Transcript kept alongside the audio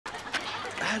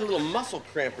had a little muscle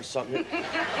cramp or something.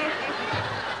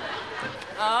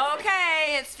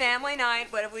 Okay, it's family night.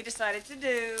 What have we decided to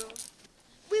do?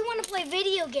 We want to play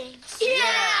video games. Yeah,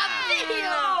 video!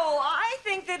 No, I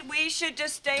think that we should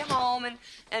just stay home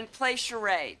and play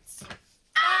charades.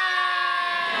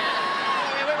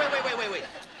 Wait.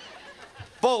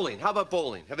 Bowling. How about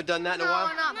bowling? Haven't done that in a while?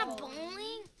 No, not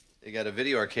bowling. You got a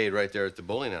video arcade right there at the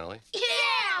bowling alley. Yeah,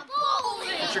 bowling!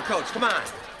 It's your coach. Come on.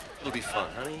 It'll be fun,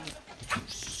 honey.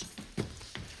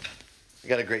 I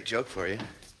got a great joke for you.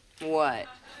 What?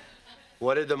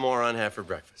 What did the moron have for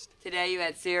breakfast? Today you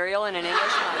had cereal and an English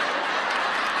muffin.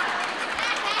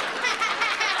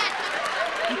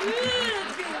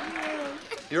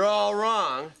 You're all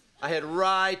wrong. I had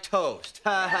rye toast.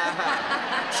 Ha, ha,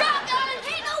 ha.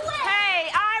 Shotgun, ain't no way! Hey,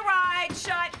 I ride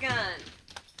shotgun.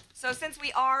 So since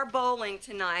we are bowling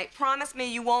tonight, promise me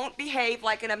you won't behave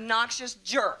like an obnoxious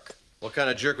jerk. What kind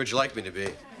of jerk would you like me to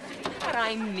be? What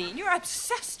I mean, you're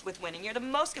obsessed with winning. You're the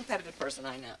most competitive person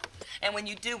I know. And when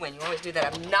you do win, you always do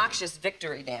that obnoxious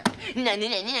victory dance.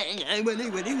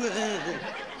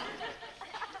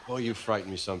 Boy, you frighten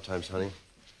me sometimes, honey.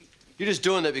 You're just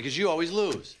doing that because you always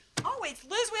lose. Always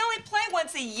lose? We only play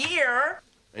once a year.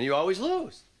 And you always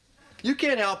lose. You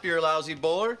can't help you're a lousy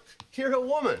bowler. You're a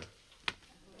woman.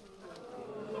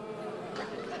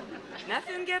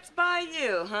 Nothing gets by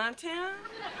you, huh, Tim?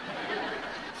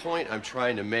 The point I'm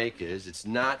trying to make is it's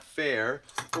not fair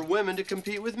for women to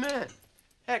compete with men.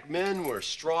 Heck, men, we're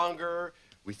stronger.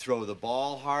 We throw the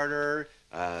ball harder.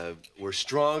 We're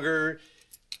stronger,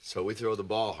 so we throw the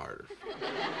ball harder.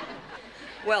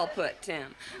 Well put,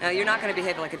 Tim. You're not going to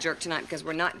behave like a jerk tonight because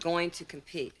we're not going to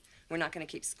compete. We're not going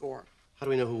to keep score. How do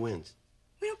we know who wins?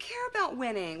 We don't care about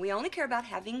winning. We only care about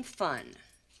having fun.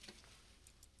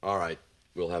 All right,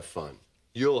 we'll have fun.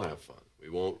 You'll have fun. We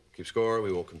won't keep score.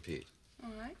 We won't compete.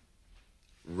 All right.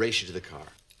 Race you to the car.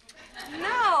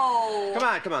 No.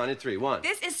 Come on, in 3. 1.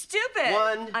 This is stupid.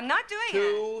 1, I'm not doing 2.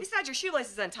 it. Besides, your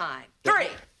shoelace is untied. 3.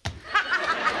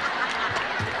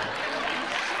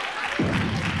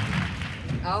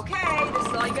 Okay, this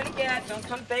is all you're gonna get. Don't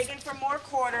come begging for more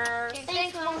quarters.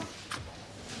 Thanks, Mom.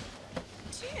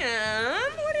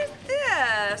 Tim, what is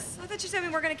this? I thought you said we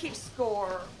were gonna keep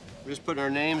score. We're just putting our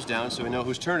names down so we know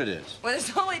whose turn it is. Well,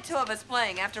 there's only 2 of us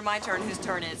playing. After my turn, whose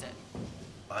turn is it?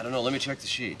 I don't know. Let me check the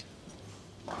sheet.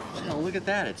 Well, look at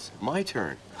that. It's my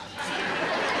turn.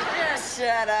 Just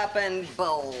shut up and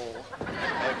bowl.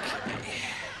 Okay.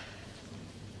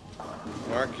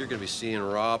 Mark, you're going to be seeing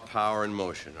raw power in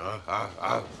motion.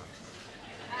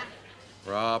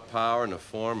 Raw power in the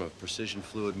form of precision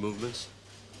fluid movements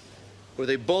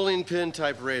with a bowling pin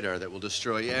type radar that will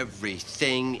destroy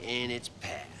everything in its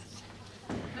path.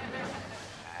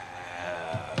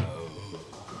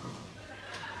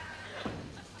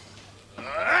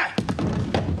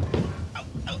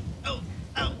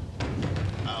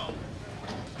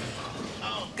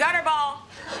 Gutter ball.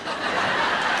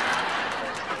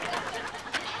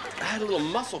 I had a little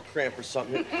muscle cramp or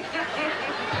something. You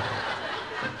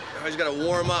always got to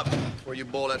warm up before you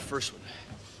bowl that first one.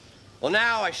 Well,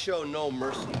 now I show no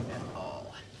mercy at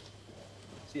all.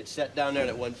 See it set down there,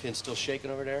 that one pin's still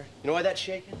shaking over there? You know why that's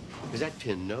shaking? Because that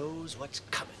pin knows what's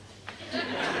coming.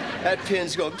 That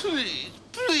pin's going,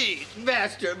 please,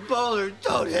 master bowler,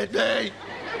 don't hit me.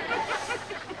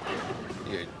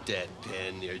 You're dead,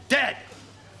 pin, you're dead.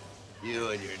 You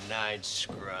and your 9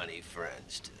 scrawny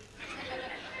friends, too.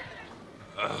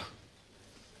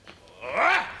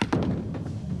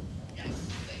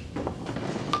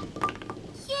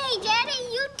 Yay, Daddy,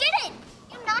 you did it!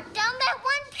 You knocked down that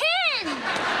one pin!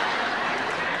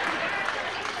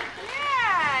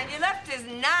 Yeah, and you left his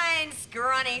 9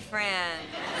 scrawny friends.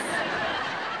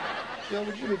 You know,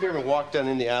 would you ever walk down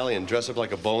in the alley and dress up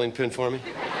like a bowling pin for me?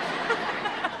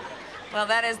 Well,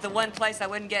 that is the one place I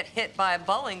wouldn't get hit by a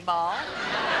bowling ball.